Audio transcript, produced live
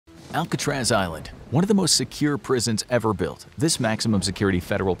Alcatraz Island, one of the most secure prisons ever built. This maximum security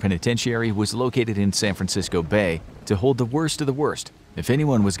federal penitentiary was located in San Francisco Bay to hold the worst of the worst. If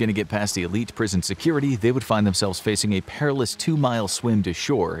anyone was going to get past the elite prison security, they would find themselves facing a perilous 2-mile swim to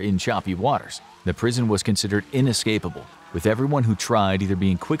shore in choppy waters. The prison was considered inescapable, with everyone who tried either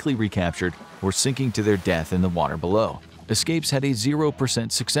being quickly recaptured or sinking to their death in the water below. Escapes had a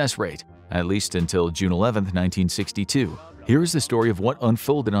 0% success rate, at least until June 11, 1962. Here is the story of what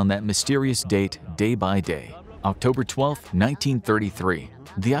unfolded on that mysterious date, day by day. October 12, 1933.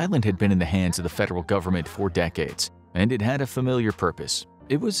 The island had been in the hands of the federal government for decades, and it had a familiar purpose.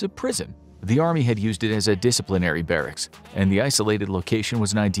 It was a prison. The Army had used it as a disciplinary barracks, and the isolated location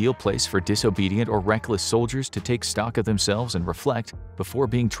was an ideal place for disobedient or reckless soldiers to take stock of themselves and reflect before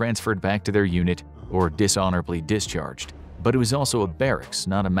being transferred back to their unit or dishonorably discharged. But it was also a barracks,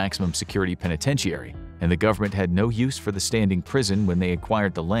 not a maximum security penitentiary, and the government had no use for the standing prison when they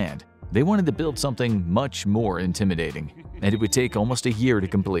acquired the land. They wanted to build something much more intimidating, and it would take almost a year to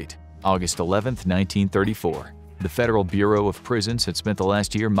complete. August 11, 1934. The Federal Bureau of Prisons had spent the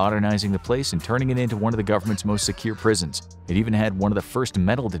last year modernizing the place and turning it into one of the government's most secure prisons. It even had one of the first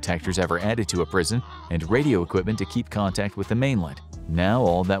metal detectors ever added to a prison and radio equipment to keep contact with the mainland. Now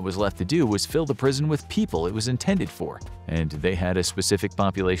all that was left to do was fill the prison with people it was intended for, and they had a specific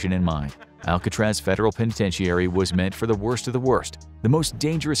population in mind. Alcatraz Federal Penitentiary was meant for the worst of the worst, the most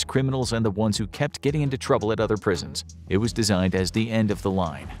dangerous criminals and the ones who kept getting into trouble at other prisons. It was designed as the end of the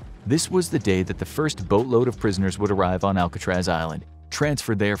line. This was the day that the first boatload of prisoners would arrive on Alcatraz Island,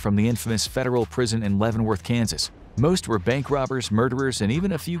 transferred there from the infamous federal prison in Leavenworth, Kansas. Most were bank robbers, murderers, and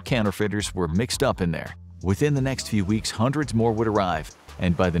even a few counterfeiters were mixed up in there. Within the next few weeks, hundreds more would arrive,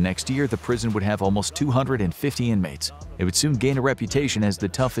 and by the next year, the prison would have almost 250 inmates. It would soon gain a reputation as the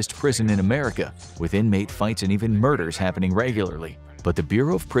toughest prison in America, with inmate fights and even murders happening regularly. But the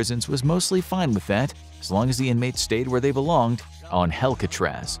Bureau of Prisons was mostly fine with that, as long as the inmates stayed where they belonged, on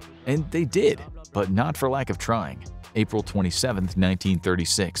Alcatraz. And they did, but not for lack of trying. April 27,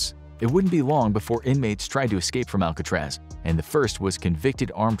 1936. It wouldn't be long before inmates tried to escape from Alcatraz, and the first was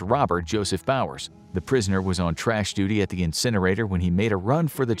convicted armed robber Joseph Bowers. The prisoner was on trash duty at the incinerator when he made a run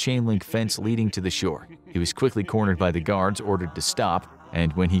for the chain-link fence leading to the shore. He was quickly cornered by the guards, ordered to stop,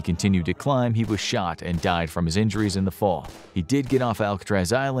 and when he continued to climb, he was shot and died from his injuries in the fall. He did get off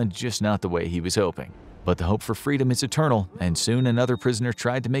Alcatraz Island, just not the way he was hoping. But the hope for freedom is eternal, and soon another prisoner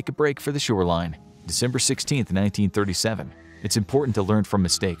tried to make a break for the shoreline. December 16, 1937. It's important to learn from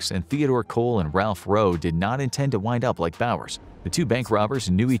mistakes, and Theodore Cole and Ralph Rowe did not intend to wind up like Bowers. The two bank robbers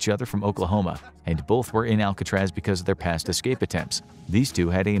knew each other from Oklahoma, and both were in Alcatraz because of their past escape attempts. These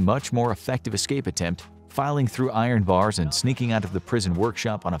two had a much more effective escape attempt, filing through iron bars and sneaking out of the prison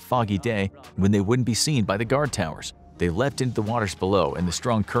workshop on a foggy day when they wouldn't be seen by the guard towers. They leapt into the waters below, and the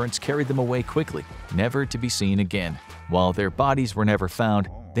strong currents carried them away quickly, never to be seen again. While their bodies were never found,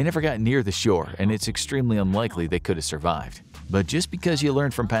 they never got near the shore, and it's extremely unlikely they could have survived. But just because you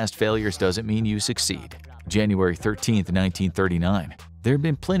learn from past failures doesn't mean you succeed. January 13, 1939. There had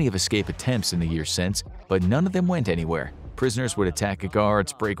been plenty of escape attempts in the years since, but none of them went anywhere. Prisoners would attack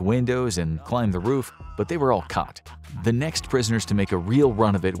guards, break windows, and climb the roof, but they were all caught. The next prisoners to make a real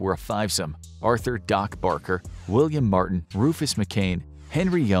run of it were a fivesome: Arthur "Doc" Barker, William Martin, Rufus McCain,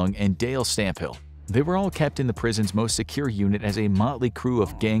 Henry Young, and Dale Stamphill. They were all kept in the prison's most secure unit as a motley crew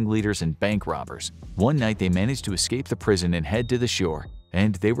of gang leaders and bank robbers. One night they managed to escape the prison and head to the shore,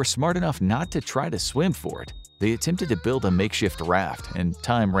 and they were smart enough not to try to swim for it. They attempted to build a makeshift raft, and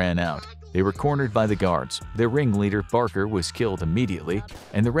time ran out. They were cornered by the guards. Their ringleader, Barker, was killed immediately,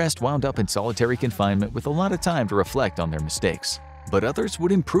 and the rest wound up in solitary confinement with a lot of time to reflect on their mistakes. But others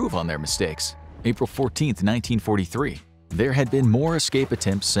would improve on their mistakes. April 14, 1943. There had been more escape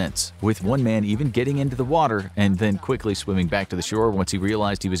attempts since, with one man even getting into the water and then quickly swimming back to the shore once he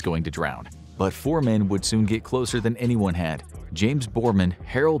realized he was going to drown. But 4 men would soon get closer than anyone had. James Borman,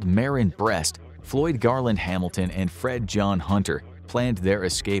 Harold Marin Brest, Floyd Garland Hamilton, and Fred John Hunter planned their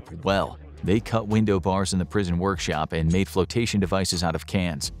escape well. They cut window bars in the prison workshop and made flotation devices out of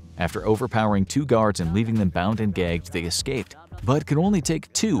cans. After overpowering 2 guards and leaving them bound and gagged, they escaped, but could only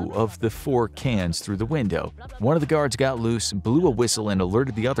take 2 of the 4 cans through the window. One of the guards got loose, blew a whistle, and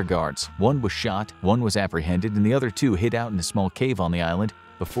alerted the other guards. One was shot, one was apprehended, and the other 2 hid out in a small cave on the island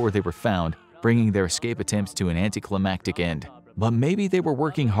before they were found, bringing their escape attempts to an anticlimactic end. But maybe they were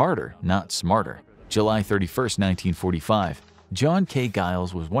working harder, not smarter. July 31, 1945. John K.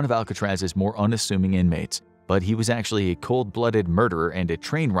 Giles was one of Alcatraz's more unassuming inmates, but he was actually a cold-blooded murderer and a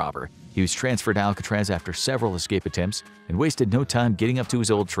train robber. He was transferred to Alcatraz after several escape attempts and wasted no time getting up to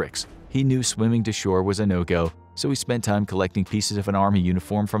his old tricks. He knew swimming to shore was a no-go, so he spent time collecting pieces of an army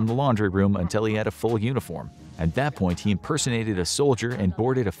uniform from the laundry room until he had a full uniform. At that point, he impersonated a soldier and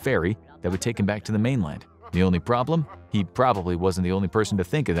boarded a ferry that would take him back to the mainland. The only problem? He probably wasn't the only person to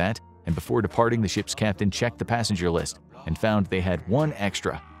think of that, and before departing, the ship's captain checked the passenger list and found they had one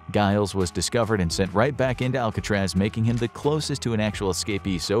extra. Giles was discovered and sent right back into Alcatraz, making him the closest to an actual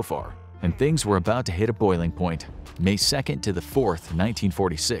escapee so far. And things were about to hit a boiling point. May 2nd to the 4th,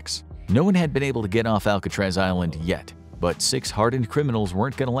 1946. No one had been able to get off Alcatraz Island yet, but 6 hardened criminals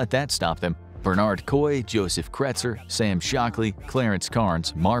weren't going to let that stop them. Bernard Coy, Joseph Kretzer, Sam Shockley, Clarence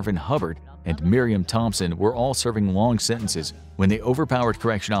Carnes, Marvin Hubbard, and Miriam Thompson were all serving long sentences when they overpowered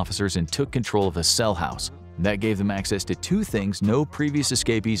correction officers and took control of a cell house. That gave them access to 2 things no previous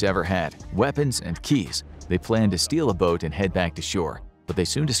escapees ever had: weapons and keys. They planned to steal a boat and head back to shore, but they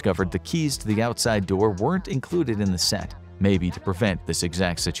soon discovered the keys to the outside door weren't included in the set, maybe to prevent this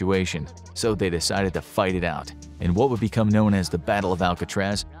exact situation. So they decided to fight it out. In what would become known as the Battle of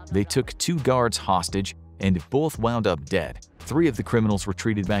Alcatraz, they took 2 guards hostage and both wound up dead. 3 of the criminals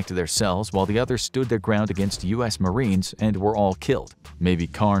retreated back to their cells while the others stood their ground against U.S. Marines and were all killed. Maybe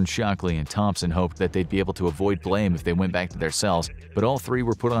Carnes, Shockley, and Thompson hoped that they'd be able to avoid blame if they went back to their cells, but all 3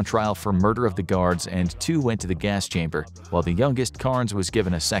 were put on trial for murder of the guards and 2 went to the gas chamber, while the youngest, Carnes, was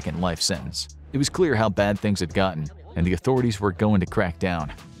given a second life sentence. It was clear how bad things had gotten, and the authorities were going to crack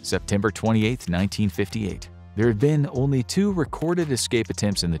down. September 28, 1958. There had been only 2 recorded escape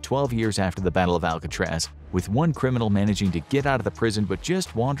attempts in the 12 years after the Battle of Alcatraz, with one criminal managing to get out of the prison but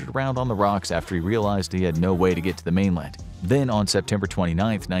just wandered around on the rocks after he realized he had no way to get to the mainland. Then on September 29,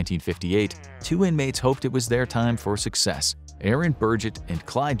 1958, 2 inmates hoped it was their time for success. Aaron Burgett and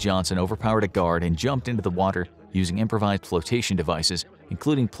Clyde Johnson overpowered a guard and jumped into the water using improvised flotation devices,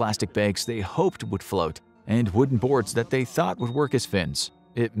 including plastic bags they hoped would float and wooden boards that they thought would work as fins.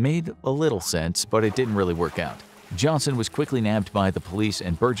 It made a little sense, but it didn't really work out. Johnson was quickly nabbed by the police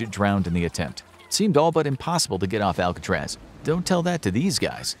and Burgett drowned in the attempt. It seemed all but impossible to get off Alcatraz. Don't tell that to these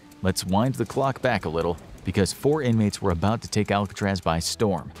guys. Let's wind the clock back a little, because 4 inmates were about to take Alcatraz by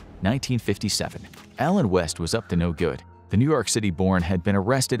storm. 1957. Alan West was up to no good. The New York City-born had been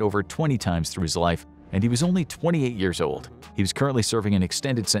arrested over 20 times through his life, and he was only 28 years old. He was currently serving an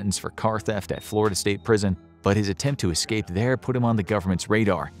extended sentence for car theft at Florida State Prison, but his attempt to escape there put him on the government's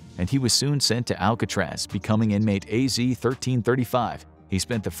radar, and he was soon sent to Alcatraz, becoming inmate AZ-1335. He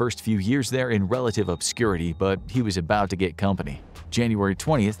spent the first few years there in relative obscurity, but he was about to get company. January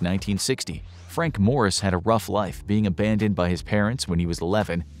 20th, 1960. Frank Morris had a rough life, being abandoned by his parents when he was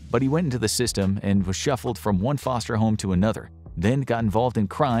 11, but he went into the system and was shuffled from one foster home to another, then got involved in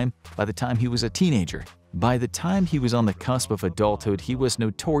crime by the time he was a teenager. By the time he was on the cusp of adulthood, he was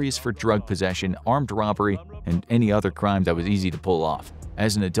notorious for drug possession, armed robbery, and any other crime that was easy to pull off.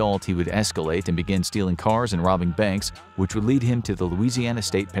 As an adult, he would escalate and begin stealing cars and robbing banks, which would lead him to the Louisiana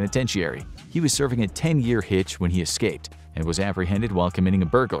State Penitentiary. He was serving a 10-year hitch when he escaped and was apprehended while committing a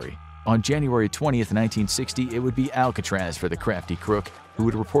burglary. On January 20th, 1960, it would be Alcatraz for the crafty crook, who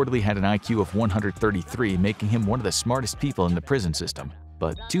had reportedly had an IQ of 133, making him one of the smartest people in the prison system.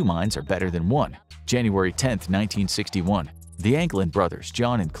 But 2 minds are better than 1. January 10th, 1961. The Anglin brothers,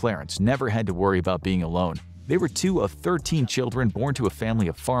 John and Clarence, never had to worry about being alone. They were 2 of 13 children born to a family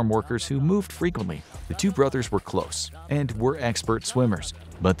of farm workers who moved frequently. The 2 brothers were close and were expert swimmers,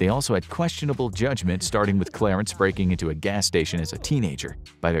 but they also had questionable judgment, starting with Clarence breaking into a gas station as a teenager.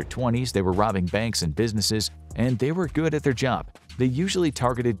 By their 20s, they were robbing banks and businesses, and they were good at their job. They usually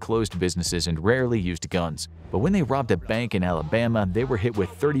targeted closed businesses and rarely used guns, but when they robbed a bank in Alabama, they were hit with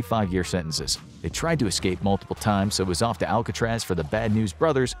 35-year sentences. They tried to escape multiple times, so it was off to Alcatraz for the Bad News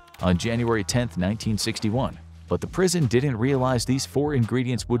Brothers on January 10, 1961. But the prison didn't realize these 4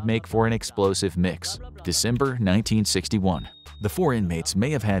 ingredients would make for an explosive mix. December 1961. The 4 inmates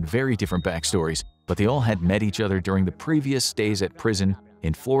may have had very different backstories, but they all had met each other during the previous stays at prison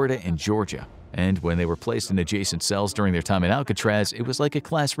in Florida and Georgia. And when they were placed in adjacent cells during their time at Alcatraz, it was like a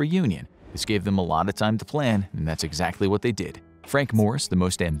class reunion. This gave them a lot of time to plan, and that's exactly what they did. Frank Morris, the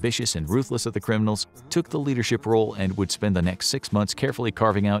most ambitious and ruthless of the criminals, took the leadership role and would spend the next 6 months carefully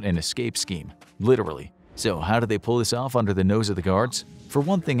carving out an escape scheme. Literally. So how did they pull this off under the nose of the guards? For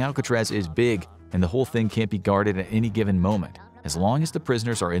one thing, Alcatraz is big, and the whole thing can't be guarded at any given moment. As long as the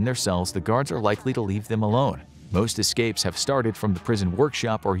prisoners are in their cells, the guards are likely to leave them alone. Most escapes have started from the prison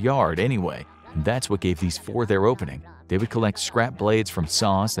workshop or yard anyway, and that's what gave these 4 their opening. They would collect scrap blades from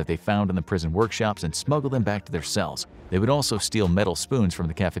saws that they found in the prison workshops and smuggle them back to their cells. They would also steal metal spoons from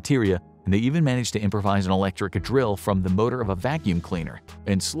the cafeteria, and they even managed to improvise an electric drill from the motor of a vacuum cleaner.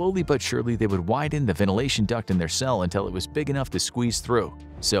 And slowly but surely, they would widen the ventilation duct in their cell until it was big enough to squeeze through.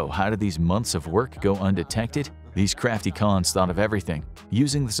 So how did these months of work go undetected? These crafty cons thought of everything,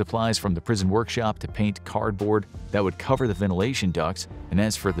 using the supplies from the prison workshop to paint cardboard that would cover the ventilation ducts, and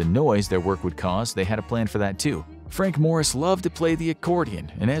as for the noise their work would cause, they had a plan for that too. Frank Morris loved to play the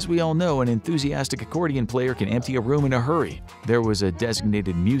accordion, and as we all know, an enthusiastic accordion player can empty a room in a hurry. There was a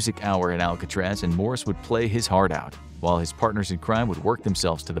designated music hour at Alcatraz, and Morris would play his heart out, while his partners in crime would work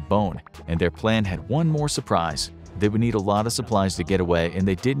themselves to the bone. And their plan had one more surprise. They would need a lot of supplies to get away, and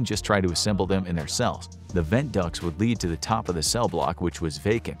they didn't just try to assemble them in their cells. The vent ducts would lead to the top of the cell block, which was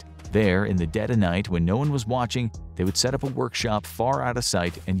vacant. There, in the dead of night, when no one was watching, they would set up a workshop far out of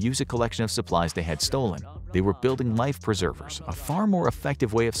sight and use a collection of supplies they had stolen. They were building life preservers, a far more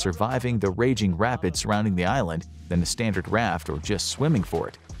effective way of surviving the raging rapids surrounding the island than a standard raft or just swimming for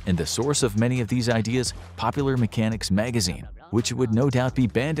it. And the source of many of these ideas, Popular Mechanics magazine, which would no doubt be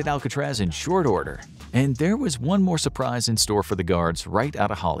banned at Alcatraz in short order. And there was one more surprise in store for the guards right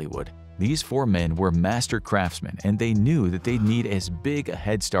out of Hollywood. These 4 men were master craftsmen, and they knew that they'd need as big a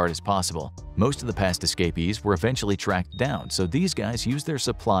head start as possible. Most of the past escapees were eventually tracked down, so these guys used their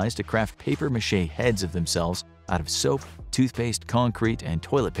supplies to craft papier-mâché heads of themselves out of soap, toothpaste, concrete, and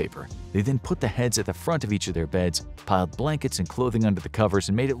toilet paper. They then put the heads at the front of each of their beds, piled blankets and clothing under the covers,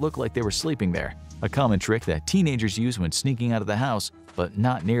 and made it look like they were sleeping there. A common trick that teenagers use when sneaking out of the house, but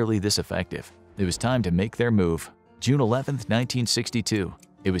not nearly this effective. It was time to make their move. June 11, 1962.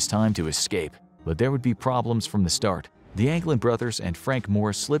 It was time to escape, but there would be problems from the start. The Anglin brothers and Frank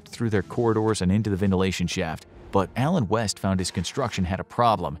Morris slipped through their corridors and into the ventilation shaft, but Alan West found his construction had a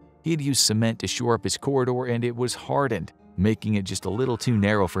problem. He had used cement to shore up his corridor, and it was hardened, making it just a little too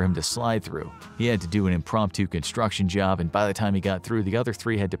narrow for him to slide through. He had to do an impromptu construction job, and by the time he got through, the other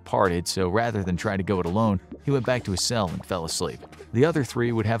 3 had departed, so rather than try to go it alone, he went back to his cell and fell asleep. The other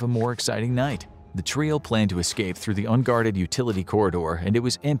 3 would have a more exciting night. The trio planned to escape through the unguarded utility corridor, and it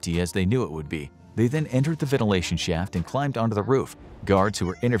was empty as they knew it would be. They then entered the ventilation shaft and climbed onto the roof. Guards who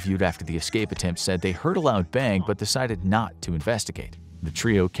were interviewed after the escape attempt said they heard a loud bang but decided not to investigate. The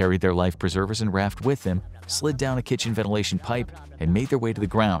trio carried their life preservers and raft with them, slid down a kitchen ventilation pipe, and made their way to the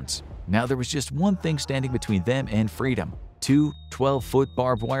grounds. Now there was just one thing standing between them and freedom: 2 12-foot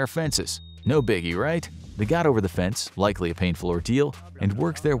barbed wire fences. No biggie, right? They got over the fence, likely a painful ordeal, and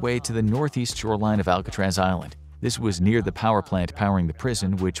worked their way to the northeast shoreline of Alcatraz Island. This was near the power plant powering the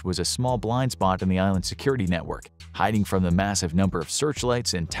prison, which was a small blind spot in the island's security network. Hiding from the massive number of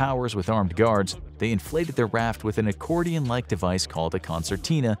searchlights and towers with armed guards, they inflated their raft with an accordion-like device called a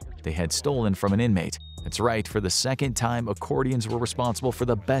concertina they had stolen from an inmate. That's right, for the second time, accordions were responsible for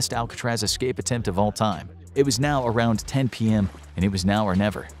the best Alcatraz escape attempt of all time. It was now around 10 p.m., and it was now or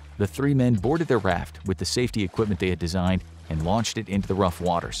never. The 3 men boarded their raft with the safety equipment they had designed and launched it into the rough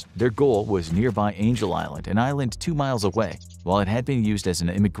waters. Their goal was nearby Angel Island, an island 2 miles away. While it had been used as an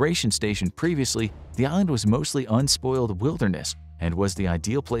immigration station previously, the island was mostly unspoiled wilderness and was the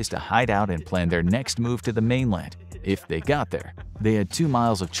ideal place to hide out and plan their next move to the mainland, if they got there. They had 2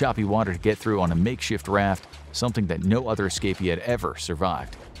 miles of choppy water to get through on a makeshift raft, something that no other escapee had ever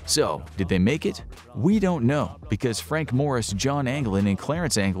survived. So, did they make it? We don't know, because Frank Morris, John Anglin, and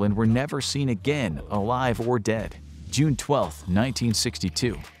Clarence Anglin were never seen again, alive or dead. June 12,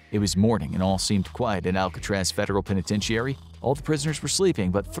 1962. It was morning and all seemed quiet at Alcatraz Federal Penitentiary. All the prisoners were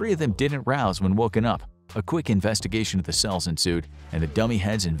sleeping, but 3 of them didn't rouse when woken up. A quick investigation of the cells ensued, and the dummy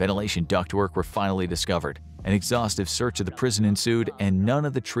heads and ventilation ductwork were finally discovered. An exhaustive search of the prison ensued, and none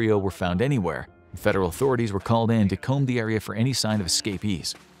of the trio were found anywhere. Federal authorities were called in to comb the area for any sign of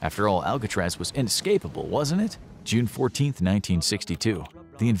escapees. After all, Alcatraz was inescapable, wasn't it? June 14, 1962.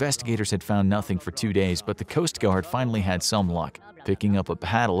 The investigators had found nothing for 2 days, but the Coast Guard finally had some luck, picking up a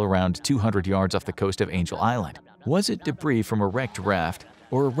paddle around 200 yards off the coast of Angel Island. Was it debris from a wrecked raft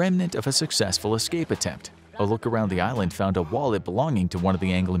or a remnant of a successful escape attempt? A look around the island found a wallet belonging to one of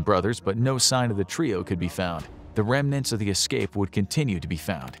the Anglin brothers, but no sign of the trio could be found. The remnants of the escape would continue to be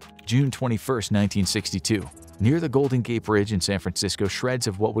found. June 21, 1962. Near the Golden Gate Bridge in San Francisco, shreds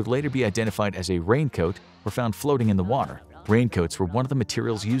of what would later be identified as a raincoat were found floating in the water. Raincoats were one of the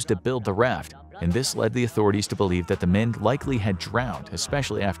materials used to build the raft, and this led the authorities to believe that the men likely had drowned,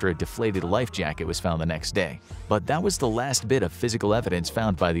 especially after a deflated life jacket was found the next day. But that was the last bit of physical evidence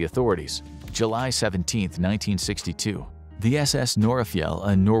found by the authorities. July 17, 1962. The SS Norafjell,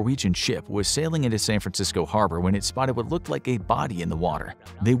 a Norwegian ship, was sailing into San Francisco harbor when it spotted what looked like a body in the water.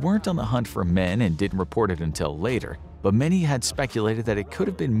 They weren't on the hunt for men and didn't report it until later, but many had speculated that it could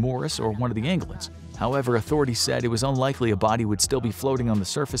have been Morris or one of the Anglins. However, authorities said it was unlikely a body would still be floating on the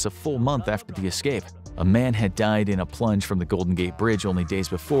surface a full month after the escape. A man had died in a plunge from the Golden Gate Bridge only days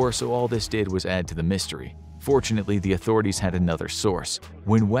before, so all this did was add to the mystery. Fortunately, the authorities had another source.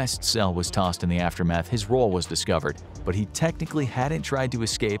 When West's cell was tossed in the aftermath, his role was discovered, but he technically hadn't tried to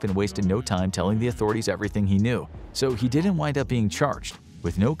escape and wasted no time telling the authorities everything he knew, so he didn't wind up being charged.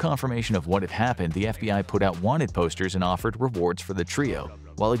 With no confirmation of what had happened, the FBI put out wanted posters and offered rewards for the trio,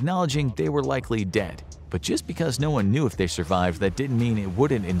 while acknowledging they were likely dead. But just because no one knew if they survived, that didn't mean it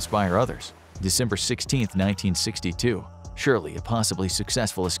wouldn't inspire others. December 16, 1962. Surely a possibly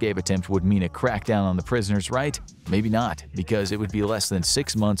successful escape attempt would mean a crackdown on the prisoners, right? Maybe not, because it would be less than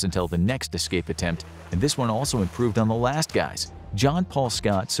 6 months until the next escape attempt, and this one also improved on the last guy's. John Paul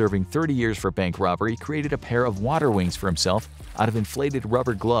Scott, serving 30 years for bank robbery, created a pair of water wings for himself out of inflated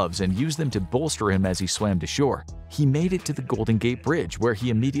rubber gloves and used them to bolster him as he swam to shore. He made it to the Golden Gate Bridge, where he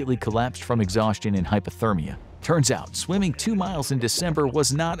immediately collapsed from exhaustion and hypothermia. Turns out, swimming 2 miles in December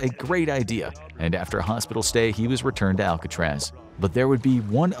was not a great idea, and after a hospital stay, he was returned to Alcatraz. But there would be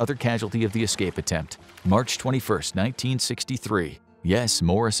one other casualty of the escape attempt. March 21, 1963. Yes,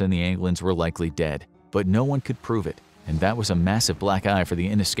 Morris and the Anglins were likely dead, but no one could prove it, and that was a massive black eye for the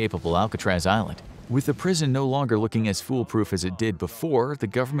inescapable Alcatraz Island. With the prison no longer looking as foolproof as it did before, the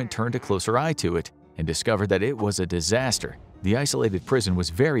government turned a closer eye to it and discovered that it was a disaster. The isolated prison was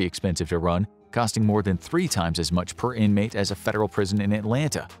very expensive to run, costing more than 3 times as much per inmate as a federal prison in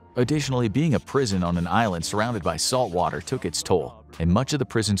Atlanta. Additionally, being a prison on an island surrounded by salt water took its toll, and much of the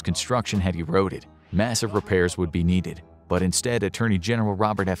prison's construction had eroded. Massive repairs would be needed. But instead, Attorney General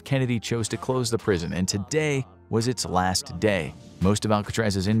Robert F. Kennedy chose to close the prison, and today was its last day. Most of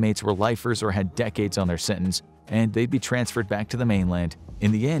Alcatraz's inmates were lifers or had decades on their sentence, and they'd be transferred back to the mainland.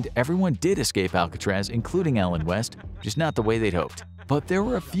 In the end, everyone did escape Alcatraz, including Allen West, just not the way they'd hoped. But there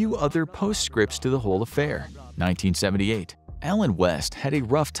were a few other postscripts to the whole affair. 1978. Allen West had a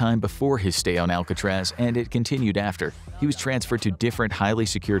rough time before his stay on Alcatraz, and it continued after. He was transferred to different highly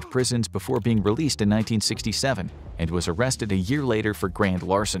secured prisons before being released in 1967 and was arrested a year later for grand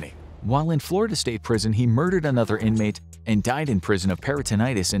larceny. While in Florida State Prison, he murdered another inmate and died in prison of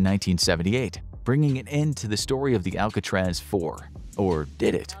peritonitis in 1978, bringing an end to the story of the Alcatraz 4. Or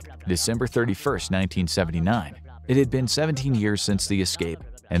did it? December 31, 1979. It had been 17 years since the escape,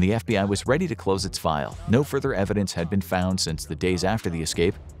 and the FBI was ready to close its file. No further evidence had been found since the days after the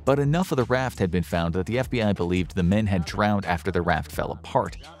escape, but enough of the raft had been found that the FBI believed the men had drowned after the raft fell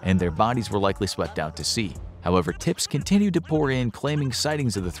apart, and their bodies were likely swept out to sea. However, tips continued to pour in claiming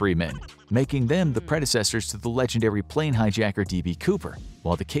sightings of the 3 men, making them the predecessors to the legendary plane hijacker D.B. Cooper.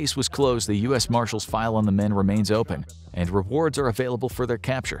 While the case was closed, the U.S. Marshal's file on the men remains open, and rewards are available for their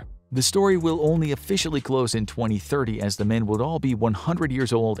capture. The story will only officially close in 2030, as the men would all be 100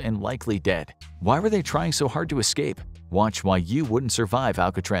 years old and likely dead. Why were they trying so hard to escape? Watch why you wouldn't survive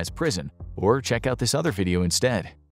Alcatraz prison, or check out this other video instead.